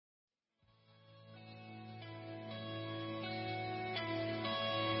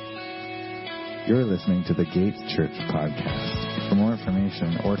You're listening to the Gate Church podcast. For more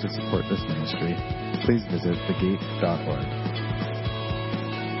information or to support this ministry, please visit pt.4.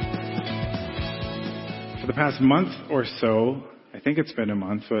 For the past month or so, I think it's been a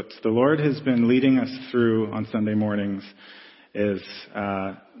month, what the Lord has been leading us through on Sunday mornings is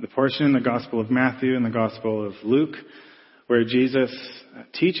the portion in the Gospel of Matthew and the Gospel of Luke where Jesus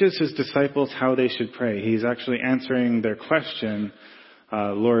teaches his disciples how they should pray. He's actually answering their question,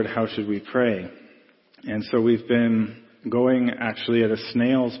 Lord, how should we pray? And so we've been going actually at a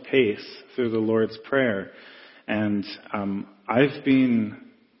snail's pace through the Lord's Prayer. And I've been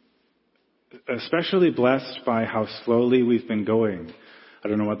especially blessed by how slowly we've been going. I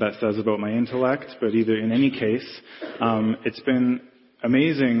don't know what that says about my intellect, but either in any case, it's been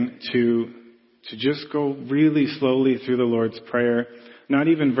amazing to just go really slowly through the Lord's Prayer, not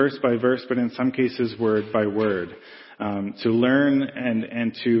even verse by verse, but in some cases word by word, to learn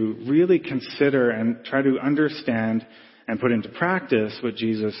and to really consider and try to understand and put into practice what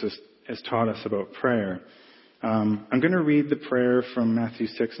Jesus has taught us about prayer. I'm going to read the prayer from Matthew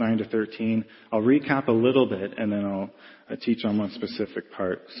 6, 9 to 13. I'll recap a little bit and then I'll teach on one specific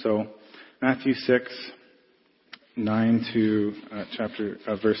part. So Matthew 6, 9 to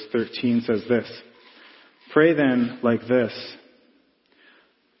verse 13 says this. Pray then like this.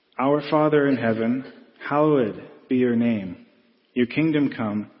 Our Father in heaven, hallowed be your name. Your kingdom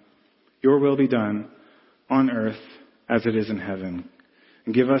come, your will be done on earth as it is in heaven.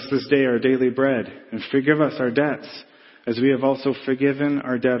 And give us this day our daily bread, and forgive us our debts, as we have also forgiven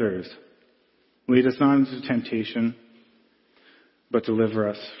our debtors. Lead us not into temptation, but deliver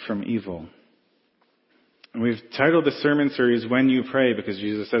us from evil. And we've titled the sermon series, When You Pray, because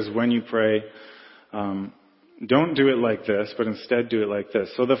Jesus says, when you pray, don't do it like this, but instead do it like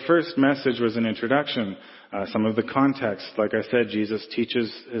this. So the first message was an introduction, some of the context. Like I said, Jesus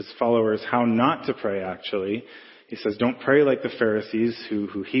teaches his followers how not to pray, actually. He says, don't pray like the Pharisees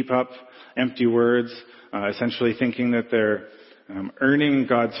who heap up empty words, essentially thinking that they're earning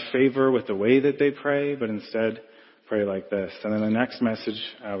God's favor with the way that they pray, but instead pray like this. And then the next message,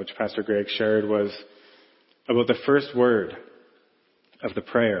 which Pastor Greg shared, was about the first word of the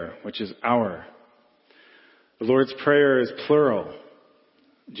prayer, which is our. The Lord's Prayer is plural.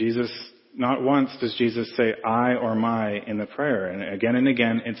 Not once does Jesus say I or my in the prayer. And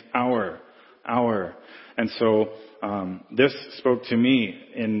again, it's our. And so this spoke to me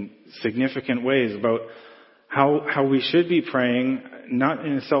in significant ways about how we should be praying, not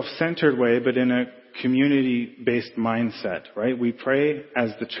in a self-centered way, but in a community-based mindset, right? We pray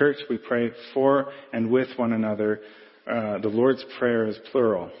as the church, we pray for and with one another. The Lord's Prayer is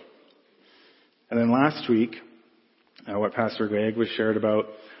plural. And then last week, what Pastor Greg was shared about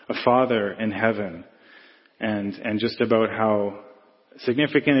a Father in heaven, and just about how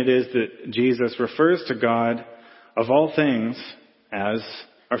significant it is that Jesus refers to God of all things as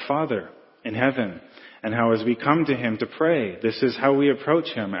our Father in heaven, and how as we come to him to pray, this is how we approach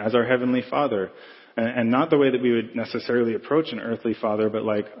him as our Heavenly Father, and not the way that we would necessarily approach an earthly father, but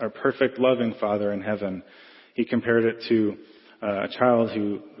like our perfect loving Father in heaven. He compared it to a child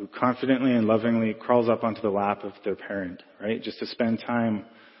who confidently and lovingly crawls up onto the lap of their parent, right? Just to spend time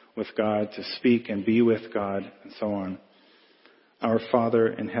with God, to speak and be with God, and so on. Our Father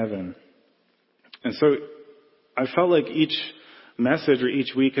in heaven. And so I felt like each message or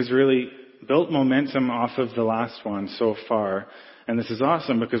each week has really built momentum off of the last one so far. And this is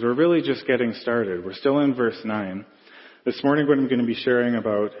awesome because we're really just getting started. We're still in verse 9. This morning what I'm going to be sharing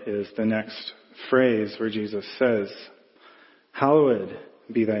about is the next phrase where Jesus says, hallowed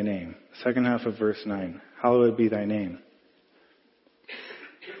be thy name. Second half of verse 9. Hallowed be thy name.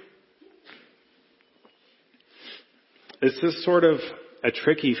 This is sort of a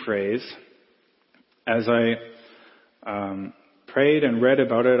tricky phrase. As I prayed and read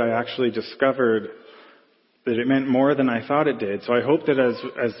about it, I actually discovered that it meant more than I thought it did. So I hope that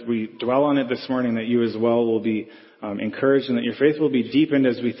as we dwell on it this morning, that you as well will be encouraged and that your faith will be deepened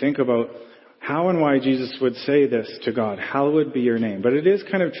as we think about how and why Jesus would say this to God. Hallowed be your name. But it is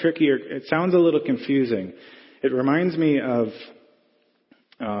kind of tricky. It sounds a little confusing. It reminds me of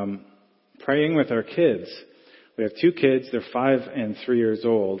praying with our kids. We have two kids. They're 5 and 3 years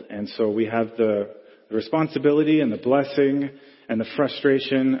old. And so we have the responsibility and the blessing and the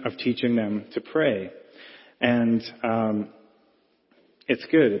frustration of teaching them to pray. And it's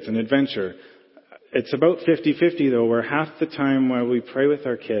good. It's an adventure. It's about 50-50 though, where half the time while we pray with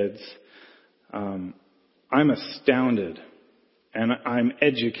our kids, I'm astounded and I'm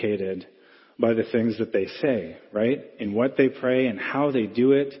educated by the things that they say, right? In what they pray and how they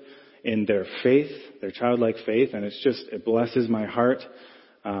do it, in their faith, their childlike faith, and it blesses my heart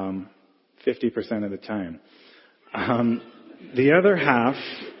 50% of the time. The other half,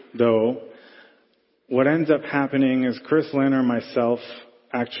 though, what ends up happening is Chris Lynn or myself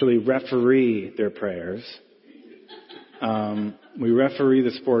actually referee their prayers. We referee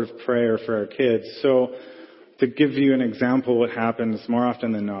the sport of prayer for our kids. So to give you an example, what happens more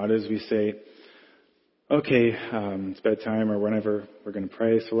often than not is we say, okay, it's bedtime or whenever we're going to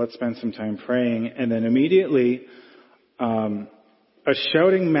pray, so let's spend some time praying. And then immediately, a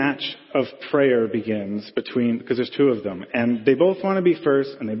shouting match of prayer begins because there's two of them. And they both want to be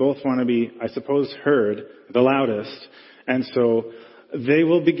first, and they both want to be, I suppose, heard the loudest. And so they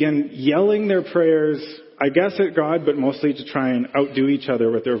will begin yelling their prayers, I guess at God, but mostly to try and outdo each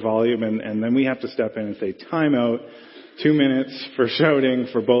other with their volume. And then we have to step in and say, time out, 2 minutes for shouting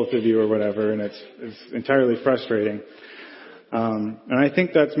for both of you or whatever. And it's entirely frustrating. And I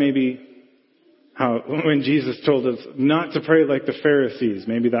think that's maybe how, when Jesus told us not to pray like the Pharisees,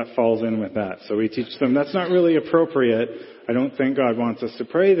 maybe that falls in with that. So we teach them that's not really appropriate. I don't think God wants us to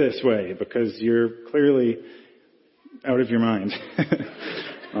pray this way because you're clearly out of your mind.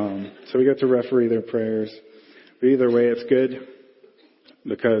 So we get to referee their prayers. But either way, it's good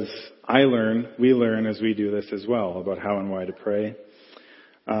because we learn as we do this as well about how and why to pray.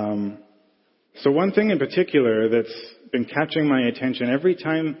 So one thing in particular that's been catching my attention every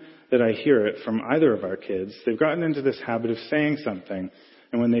time that I hear it from either of our kids, they've gotten into this habit of saying something.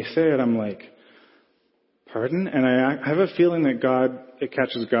 And when they say it, I'm like, pardon? And I have a feeling that it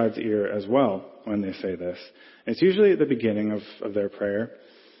catches God's ear as well when they say this. And it's usually at the beginning of their prayer.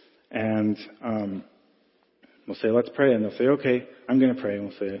 And we'll say, let's pray. And they'll say, okay, I'm going to pray. And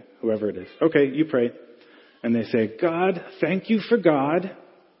we'll say, whoever it is, okay, you pray. And they say, God, thank you for God.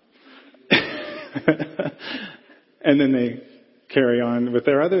 And then they carry on with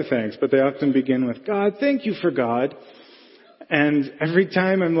their other thanks. But they often begin with, God, thank you for God. And every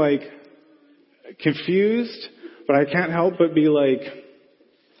time I'm like confused, but I can't help but be like,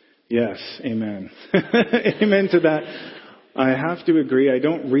 yes, amen. Amen to that. I have to agree. I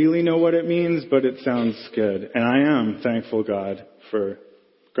don't really know what it means, but it sounds good. And I am thankful God for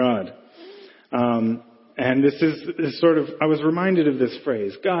God. And this is sort of, I was reminded of this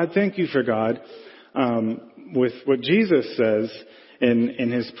phrase, God, thank you for God. With what Jesus says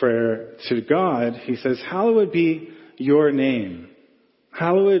in his prayer to God, he says, hallowed be your name.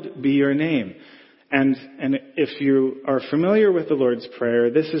 Hallowed be your name. And if you are familiar with the Lord's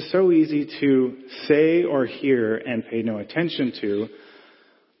Prayer, this is so easy to say or hear and pay no attention to.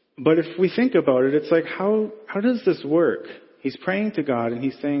 But if we think about it, it's like, how does this work? He's praying to God and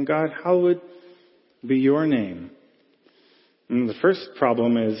he's saying, God, hallowed be your name. And the first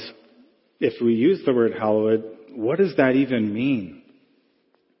problem is, if we use the word hallowed, what does that even mean?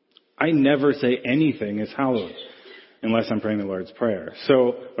 I never say anything is hallowed unless I'm praying the Lord's Prayer.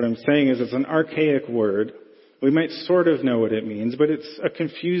 So what I'm saying is it's an archaic word. We might sort of know what it means, but it's a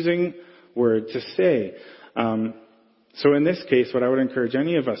confusing word to say. So in this case, what I would encourage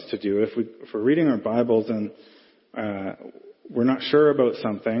any of us to do, if we're reading our Bibles and we're not sure about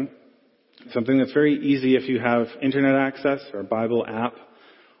something that's very easy if you have internet access or a Bible app,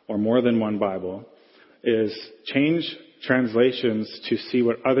 or more than one Bible, is change translations to see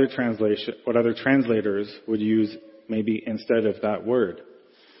what other translators would use maybe instead of that word.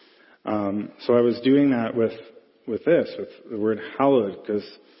 So I was doing that with the word hallowed, because,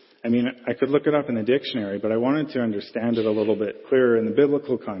 I could look it up in the dictionary, but I wanted to understand it a little bit clearer in the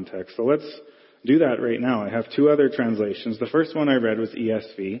biblical context. So let's do that right now. I have two other translations. The first one I read was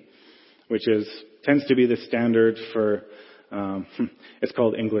ESV, which tends to be the standard for it's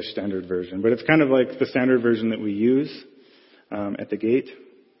called English Standard Version, but it's kind of like the standard version that we use at the gate.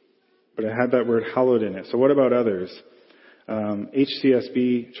 But it had that word hallowed in it. So what about others?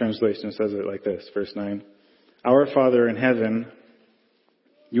 HCSB translation says it like this, verse 9. Our Father in heaven,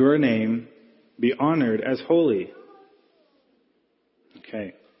 your name be honored as holy.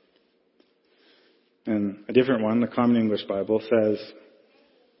 Okay. And a different one, the Common English Bible, says,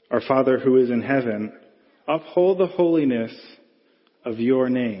 Our Father who is in heaven, uphold the holiness of your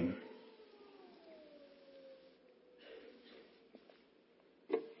name.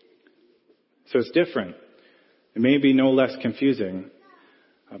 So it's different. It may be no less confusing,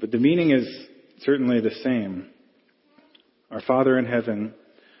 but the meaning is certainly the same. Our Father in heaven,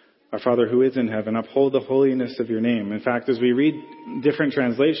 our Father who is in heaven, uphold the holiness of your name. In fact, as we read different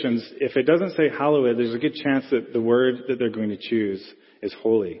translations, if it doesn't say hallowed, there's a good chance that the word that they're going to choose is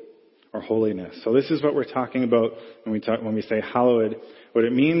holy or holiness. So this is what we're talking about when we say hallowed. What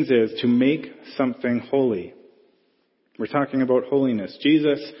it means is to make something holy. We're talking about holiness.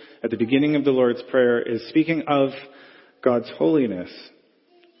 Jesus, at the beginning of the Lord's Prayer, is speaking of God's holiness.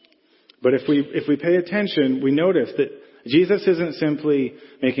 But if we pay attention, we notice that Jesus isn't simply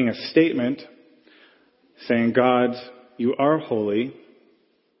making a statement saying, God, you are holy,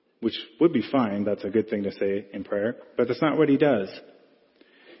 which would be fine. That's a good thing to say in prayer. But that's not what he does.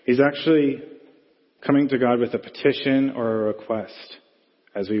 He's actually coming to God with a petition or a request,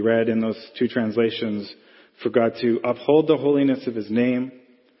 as we read in those two translations, for God to uphold the holiness of his name,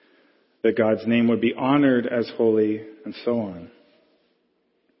 that God's name would be honored as holy, and so on.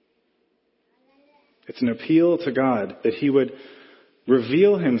 It's an appeal to God that he would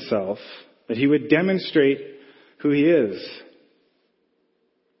reveal himself, that he would demonstrate who he is.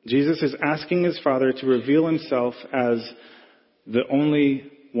 Jesus is asking his Father to reveal himself as the only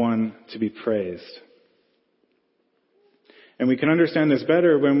one to be praised. And we can understand this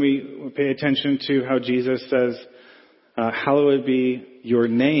better when we pay attention to how Jesus says, hallowed be your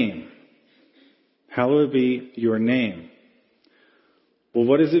name. Hallowed be your name. Well,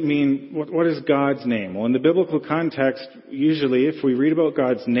 what does it mean? What is God's name? Well, in the biblical context, usually if we read about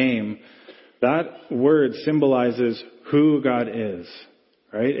God's name, that word symbolizes who God is,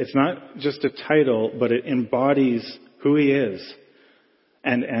 right? It's not just a title, but it embodies who he is.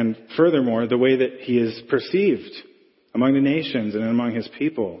 And furthermore, the way that he is perceived among the nations and among his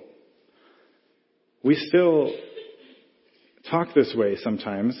people. We still talk this way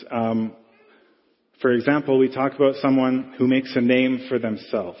sometimes. For example, we talk about someone who makes a name for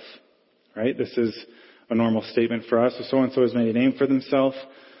themselves, right? This is a normal statement for us. So so-and-so has made a name for themselves.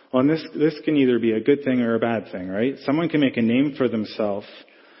 Well, and this can either be a good thing or a bad thing, right? Someone can make a name for themselves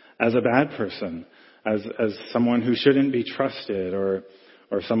as a bad person, as someone who shouldn't be trusted, or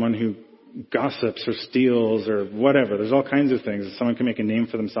someone who gossips or steals or whatever. There's all kinds of things. Someone can make a name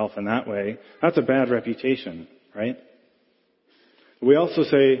for themselves in that way. That's a bad reputation, right? We also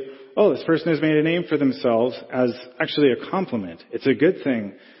say, oh, this person has made a name for themselves as actually a compliment. It's a good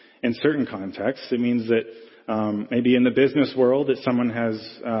thing in certain contexts. It means that maybe in the business world that someone has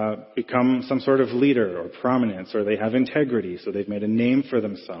become some sort of leader or prominence, or they have integrity, so they've made a name for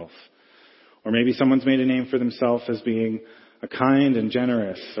themselves. Or maybe someone's made a name for themselves as being a kind and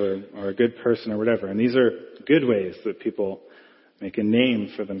generous or a good person or whatever. And these are good ways that people make a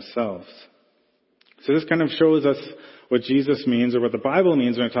name for themselves. So this kind of shows us what Jesus means, or what the Bible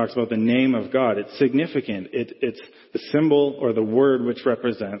means when it talks about the name of God. It's significant. It's the symbol or the word which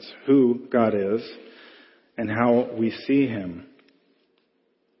represents who God is and how we see him.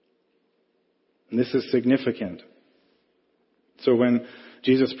 And this is significant. So when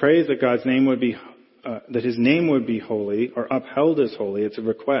Jesus prays that God's name would be that his name would be holy or upheld as holy, it's a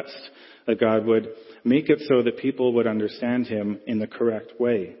request that God would make it so that people would understand him in the correct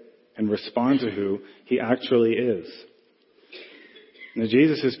way and respond to who he actually is. Now,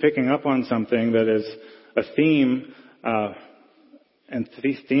 Jesus is picking up on something that is a theme, and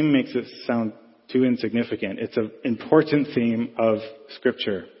the theme makes it sound too insignificant. It's an important theme of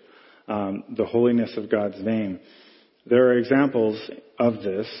Scripture, the holiness of God's name. There are examples of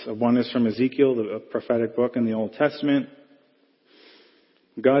this. One is from Ezekiel, the prophetic book in the Old Testament.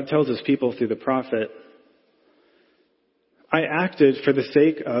 God tells his people through the prophet, I acted for the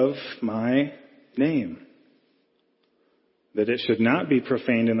sake of my name, that it should not be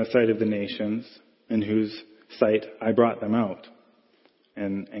profaned in the sight of the nations, in whose sight I brought them out.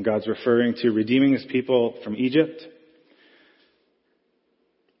 And God's referring to redeeming his people from Egypt.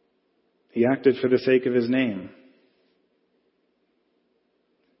 He acted for the sake of his name.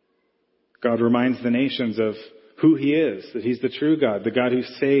 God reminds the nations of who he is, that he's the true God, the God who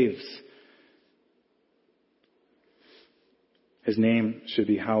saves. His name should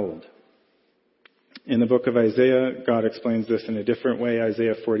be hallowed. In the book of Isaiah, God explains this in a different way.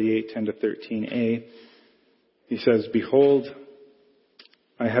 Isaiah 48:10-13a. He says, Behold,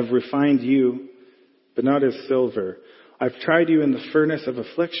 I have refined you, but not as silver. I've tried you in the furnace of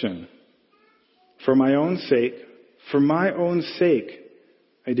affliction. For my own sake,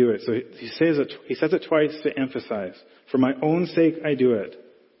 I do it. So he says it twice to emphasize. For my own sake, I do it.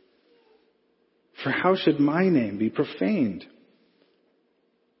 For how should my name be profaned?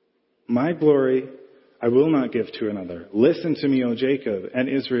 My glory I will not give to another. Listen to me, O Jacob and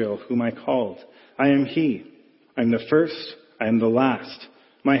Israel, whom I called. I am he. I am the first. I am the last.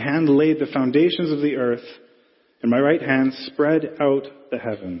 My hand laid the foundations of the earth, and my right hand spread out the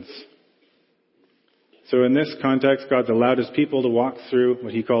heavens. So in this context, God's allowed his people to walk through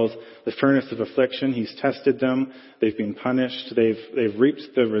what he calls the furnace of affliction. He's tested them. They've been punished. They've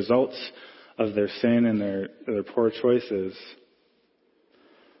reaped the results of their sin and their poor choices.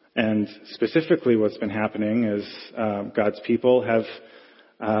 And specifically what's been happening is God's people have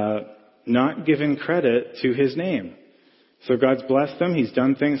not given credit to his name. So God's blessed them. He's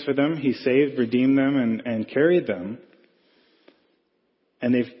done things for them. He saved, redeemed them, and carried them.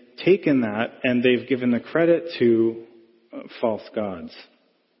 And they've taken that and they've given the credit to false gods,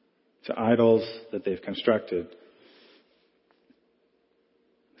 to idols that they've constructed.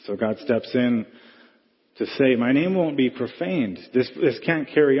 So God steps in to say, my name won't be profaned. This can't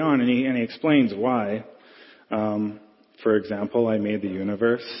carry on. And he explains why. For example, I made the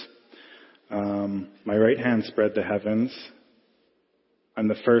universe. My right hand spread the heavens. I'm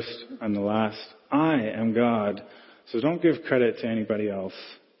the first, I'm the last. I am God. So don't give credit to anybody else.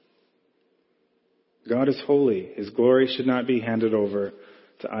 God is holy. His glory should not be handed over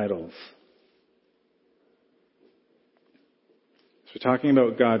to idols. So we're talking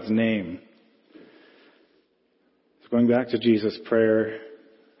about God's name. So going back to Jesus' prayer,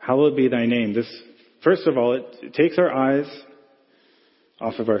 hallowed be thy name. This, first of all, it takes our eyes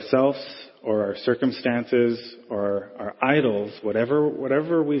off of ourselves or our circumstances or our idols,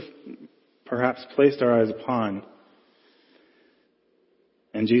 whatever we've perhaps placed our eyes upon.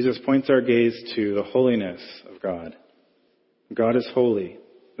 And Jesus points our gaze to the holiness of God. God is holy.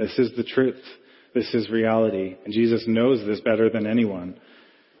 This is the truth. This is reality. And Jesus knows this better than anyone.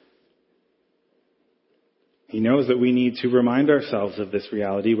 He knows that we need to remind ourselves of this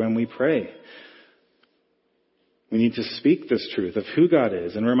reality when we pray. We need to speak this truth of who God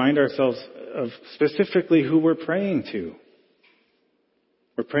is and remind ourselves of specifically who we're praying to.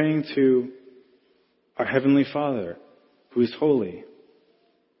 We're praying to our Heavenly Father, who is holy.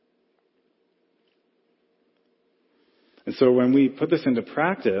 And so when we put this into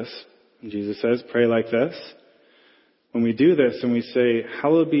practice, Jesus says, pray like this. When we do this and we say,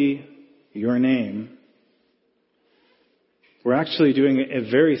 hallowed be your name, we're actually doing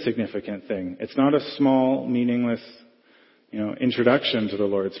a very significant thing. It's not a small, meaningless, introduction to the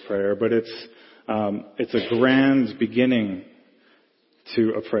Lord's Prayer, but it's a grand beginning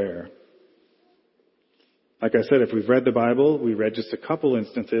to a prayer. Like I said, if we've read the Bible, we read just a couple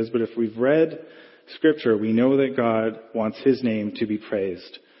instances, but if we've read Scripture, we know that God wants His name to be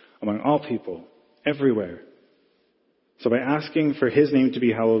praised among all people, everywhere. So by asking for His name to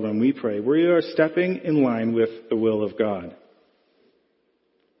be hallowed when we pray, we are stepping in line with the will of God.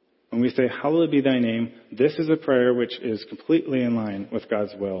 When we say, hallowed be thy name, this is a prayer which is completely in line with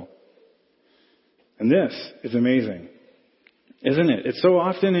God's will. And this is amazing, isn't it? It's so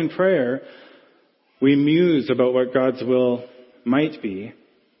often in prayer, we muse about what God's will might be.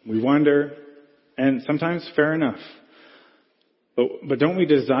 We wonder, and sometimes fair enough. But don't we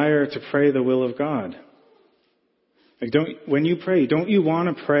desire to pray the will of God? When you pray, don't you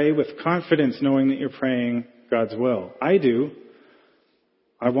want to pray with confidence knowing that you're praying God's will? I do.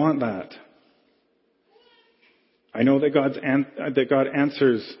 I want that. I know that God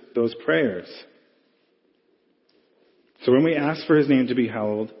answers those prayers. So when we ask for His name to be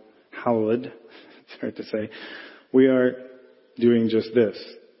hallowed, it's hard to say, we are doing just this.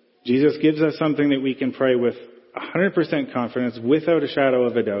 Jesus gives us something that we can pray with 100% confidence, without a shadow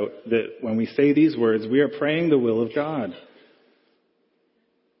of a doubt, that when we say these words, we are praying the will of God.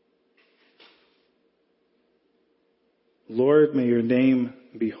 Lord, may your name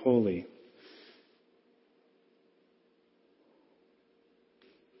be holy.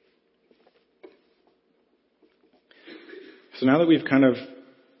 So now that we've kind of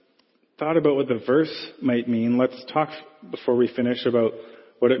thought about what the verse might mean, let's talk before we finish about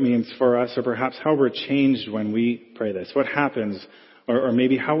what it means for us, or perhaps how we're changed when we pray this. What happens, or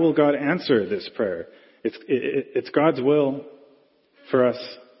maybe how will God answer this prayer? It's God's will for us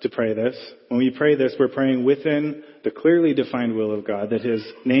to pray this. When we pray this, we're praying within the clearly defined will of God, that His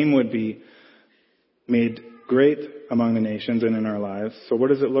name would be made great among the nations and in our lives. So what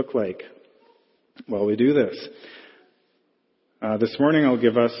does it look like? Well, we do this. This morning I'll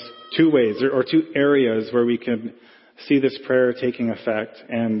give us two ways, or two areas where we can see this prayer taking effect,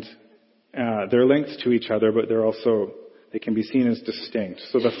 and they're linked to each other, but they can be seen as distinct.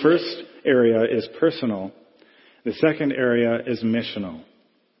 So the first area is personal. The second area is missional.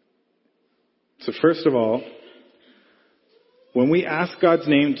 So first of all, when we ask God's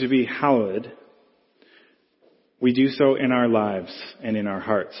name to be hallowed, we do so in our lives and in our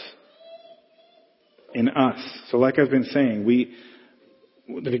hearts. In us. So like I've been saying,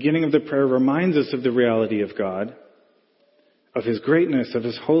 the beginning of the prayer reminds us of the reality of God, of His greatness, of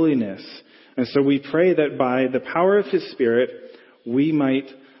His holiness. And so we pray that by the power of His Spirit, we might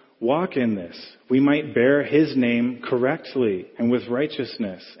walk in this. We might bear His name correctly and with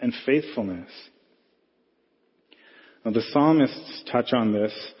righteousness and faithfulness. Now, the psalmists touch on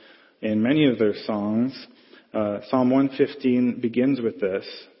this in many of their songs. Psalm 115 begins with this.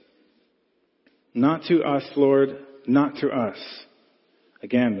 Not to us, Lord, not to us.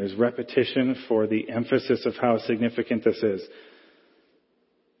 Again, there's repetition for the emphasis of how significant this is.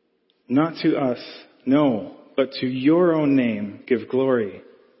 Not to us, no, but to your own name give glory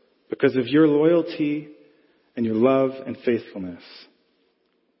because of your loyalty and your love and faithfulness.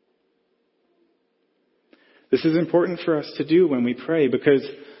 This is important for us to do when we pray because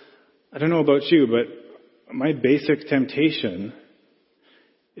I don't know about you, but my basic temptation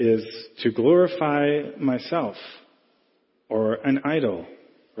is to glorify myself or an idol,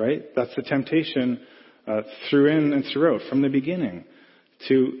 right? That's the temptation through and throughout from the beginning,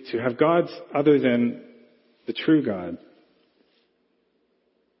 to have gods other than the true God.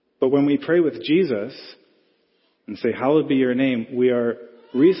 But when we pray with Jesus and say, hallowed be your name, we are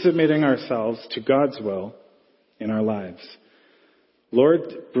resubmitting ourselves to God's will in our lives. Lord,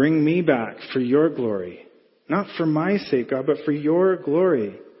 bring me back for your glory. Not for my sake, God, but for your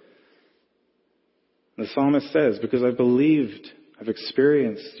glory. The psalmist says, because I've believed, I've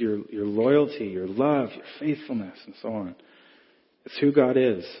experienced your loyalty, your love, your faithfulness, and so on. It's who God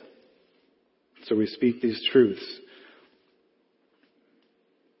is. So we speak these truths.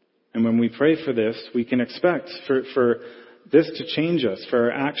 And when we pray for this, we can expect for this to change us,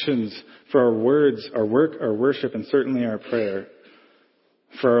 for our actions, for our words, our work, our worship, and certainly our prayer,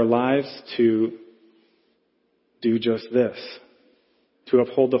 for our lives to do just this, to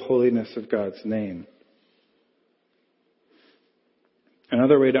uphold the holiness of God's name.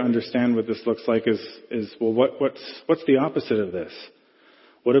 Another way to understand what this looks like is well, what's the opposite of this?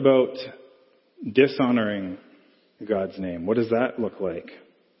 What about dishonoring God's name? What does that look like?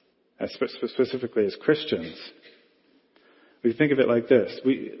 Specifically as Christians. We think of it like this.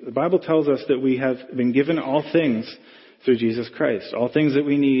 The Bible tells us that we have been given all things through Jesus Christ. All things that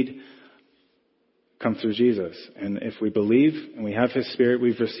we need come through Jesus. And if we believe and we have His Spirit,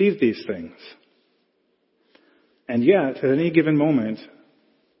 we've received these things. And yet, at any given moment,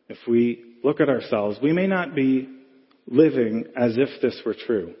 if we look at ourselves, we may not be living as if this were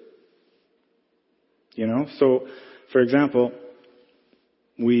true. So, for example,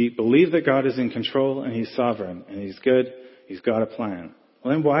 we believe that God is in control and He's sovereign and He's good, He's got a plan.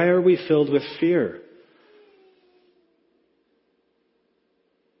 Well, then why are we filled with fear?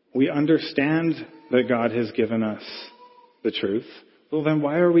 We understand that God has given us the truth. Well, then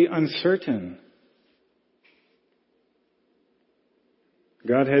why are we uncertain?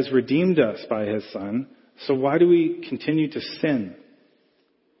 God has redeemed us by His Son, so why do we continue to sin?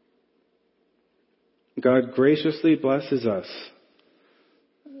 God graciously blesses us.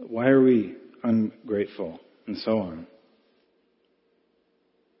 Why are we ungrateful? And so on.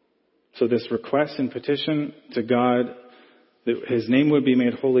 So this request and petition to God that His name would be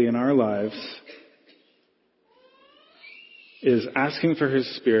made holy in our lives is asking for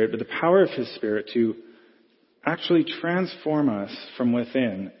His Spirit, but the power of His Spirit to actually transform us from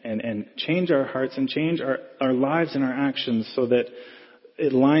within and change our hearts and change our lives and our actions so that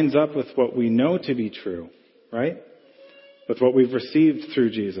it lines up with what we know to be true, right? With what we've received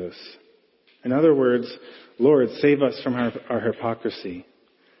through Jesus. In other words, Lord, save us from our hypocrisy.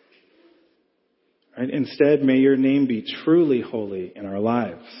 Right? Instead, may your name be truly holy in our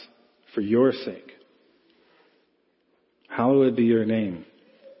lives for your sake. Hallowed be your name.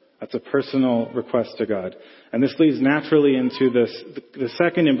 That's a personal request to God. And this leads naturally into the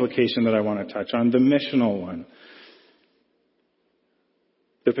second implication that I want to touch on, the missional one.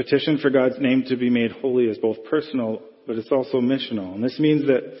 The petition for God's name to be made holy is both personal, but it's also missional. And this means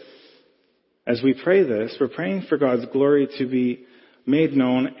that as we pray this, we're praying for God's glory to be made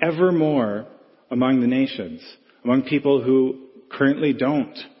known ever more among the nations, among people who currently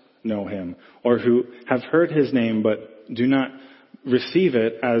don't know Him, or who have heard His name but do not receive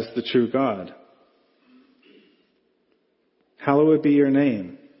it as the true God. Hallowed be your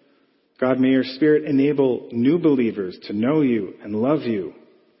name. God, may your Spirit enable new believers to know you and love you.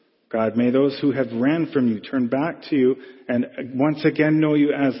 God, may those who have ran from you turn back to you and once again know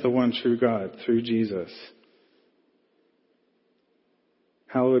you as the one true God through Jesus.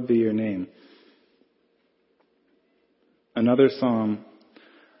 Hallowed be your name. Another psalm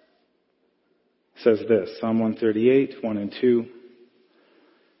says this, Psalm 138, 1 and 2.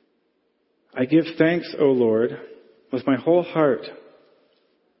 I give thanks, O Lord, with my whole heart.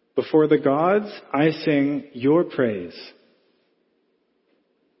 Before the gods, I sing your praise.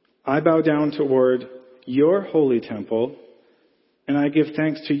 I bow down toward your holy temple, and I give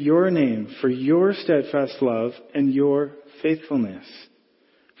thanks to your name for your steadfast love and your faithfulness.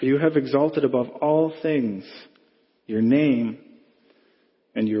 For you have exalted above all things your name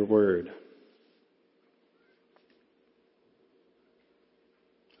and your word.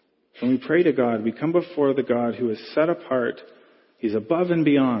 When we pray to God, we come before the God who is set apart. He's above and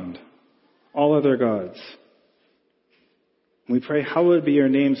beyond all other gods. We pray, hallowed be your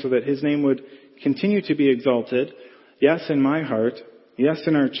name, so that his name would continue to be exalted, yes, in my heart, yes,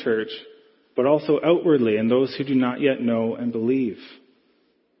 in our church, but also outwardly in those who do not yet know and believe.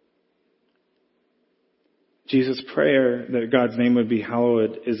 Jesus' prayer that God's name would be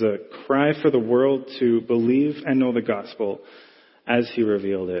hallowed is a cry for the world to believe and know the gospel as he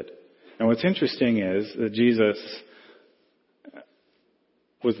revealed it. And what's interesting is that Jesus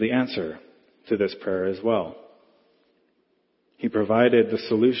was the answer to this prayer as well. He provided the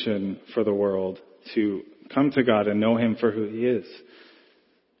solution for the world to come to God and know him for who he is.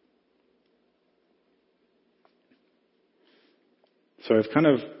 So I've kind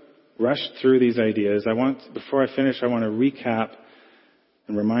of rushed through these ideas. Before I finish, I want to recap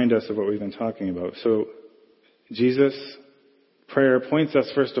and remind us of what we've been talking about. So Jesus' prayer points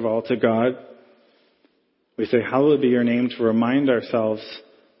us, first of all, to God. We say, hallowed be your name, to remind ourselves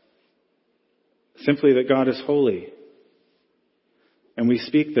simply that God is holy. And we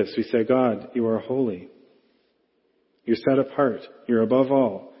speak this. We say, God, you are holy. You're set apart. You're above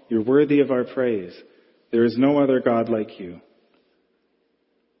all. You're worthy of our praise. There is no other God like you.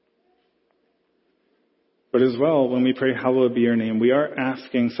 But as well, when we pray, hallowed be your name, we are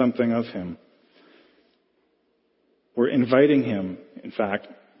asking something of him. We're inviting him, in fact,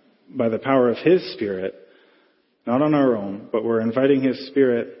 by the power of his Spirit, not on our own, but we're inviting his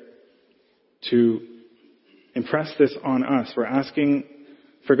Spirit to impress this on us. We're asking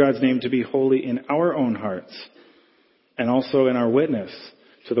for God's name to be holy in our own hearts and also in our witness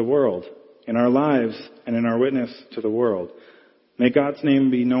to the world, in our lives and in our witness to the world. May God's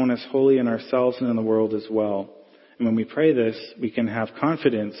name be known as holy in ourselves and in the world as well. And when we pray this, we can have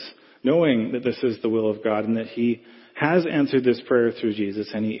confidence knowing that this is the will of God and that he has answered this prayer through Jesus,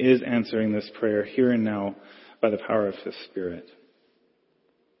 and he is answering this prayer here and now by the power of his Spirit.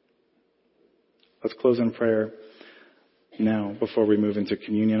 Let's close in prayer now before we move into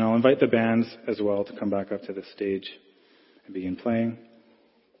communion. I'll invite the bands as well to come back up to the stage and begin playing.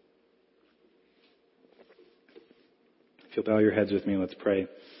 If you'll bow your heads with me, let's pray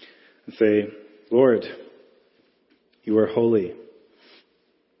and say, Lord, you are holy.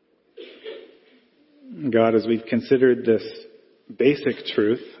 God, as we've considered this basic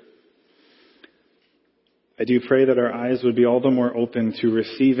truth, I do pray that our eyes would be all the more open to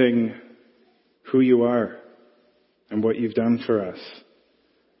receiving who you are and what you've done for us.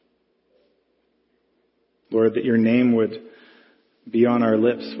 Lord, that your name would be on our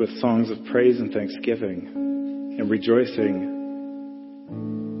lips with songs of praise and thanksgiving and rejoicing.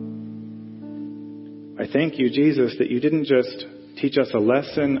 I thank you, Jesus, that you didn't just teach us a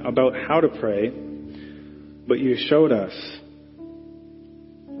lesson about how to pray, but you showed us.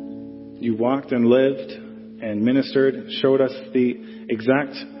 You walked and lived and ministered, showed us the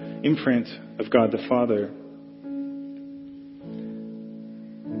exact imprint of God the Father,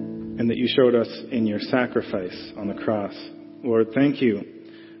 and that you showed us in your sacrifice on the cross. Lord, thank you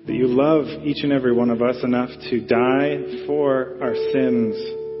that you love each and every one of us enough to die for our sins,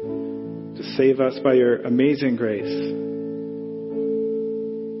 to save us by your amazing grace.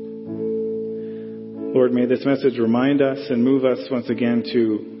 Lord, may this message remind us and move us once again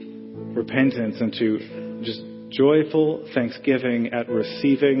to repentance and to just joyful thanksgiving at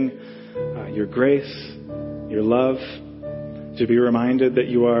receiving your grace, your love, to be reminded that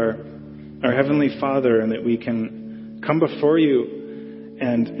you are our Heavenly Father and that we can come before you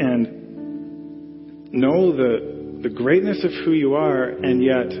and know the greatness of who you are and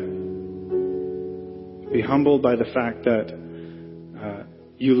yet be humbled by the fact that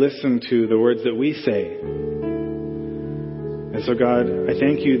you listen to the words that we say. And so, God, I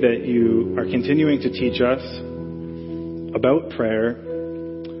thank you that you are continuing to teach us about prayer,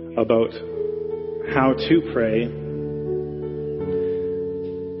 about how to pray,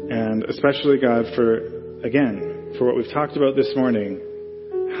 and especially, God, for what we've talked about this morning.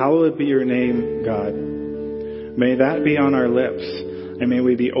 Hallowed be your name, God. May that be on our lips, and may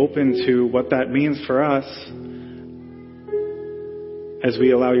we be open to what that means for us as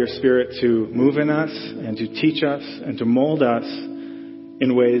we allow your Spirit to move in us and to teach us and to mold us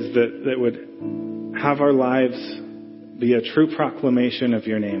in ways that would have our lives be a true proclamation of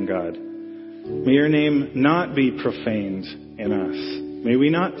your name, God. May your name not be profaned in us. May we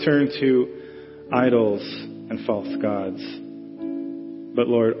not turn to idols and false gods, but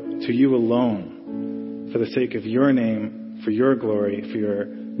Lord, to you alone, for the sake of your name, for your glory, for your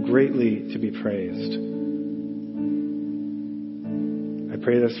greatly to be praised. I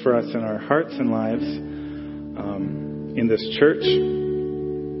pray this for us in our hearts and lives, in this church,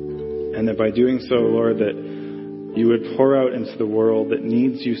 And that by doing so, Lord, that you would pour out into the world that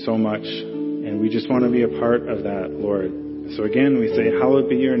needs you so much. And we just want to be a part of that, Lord. So again, we say, hallowed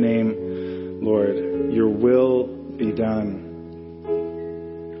be your name, Lord. Your will be done.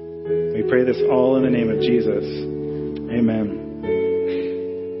 We pray this all in the name of Jesus. Amen.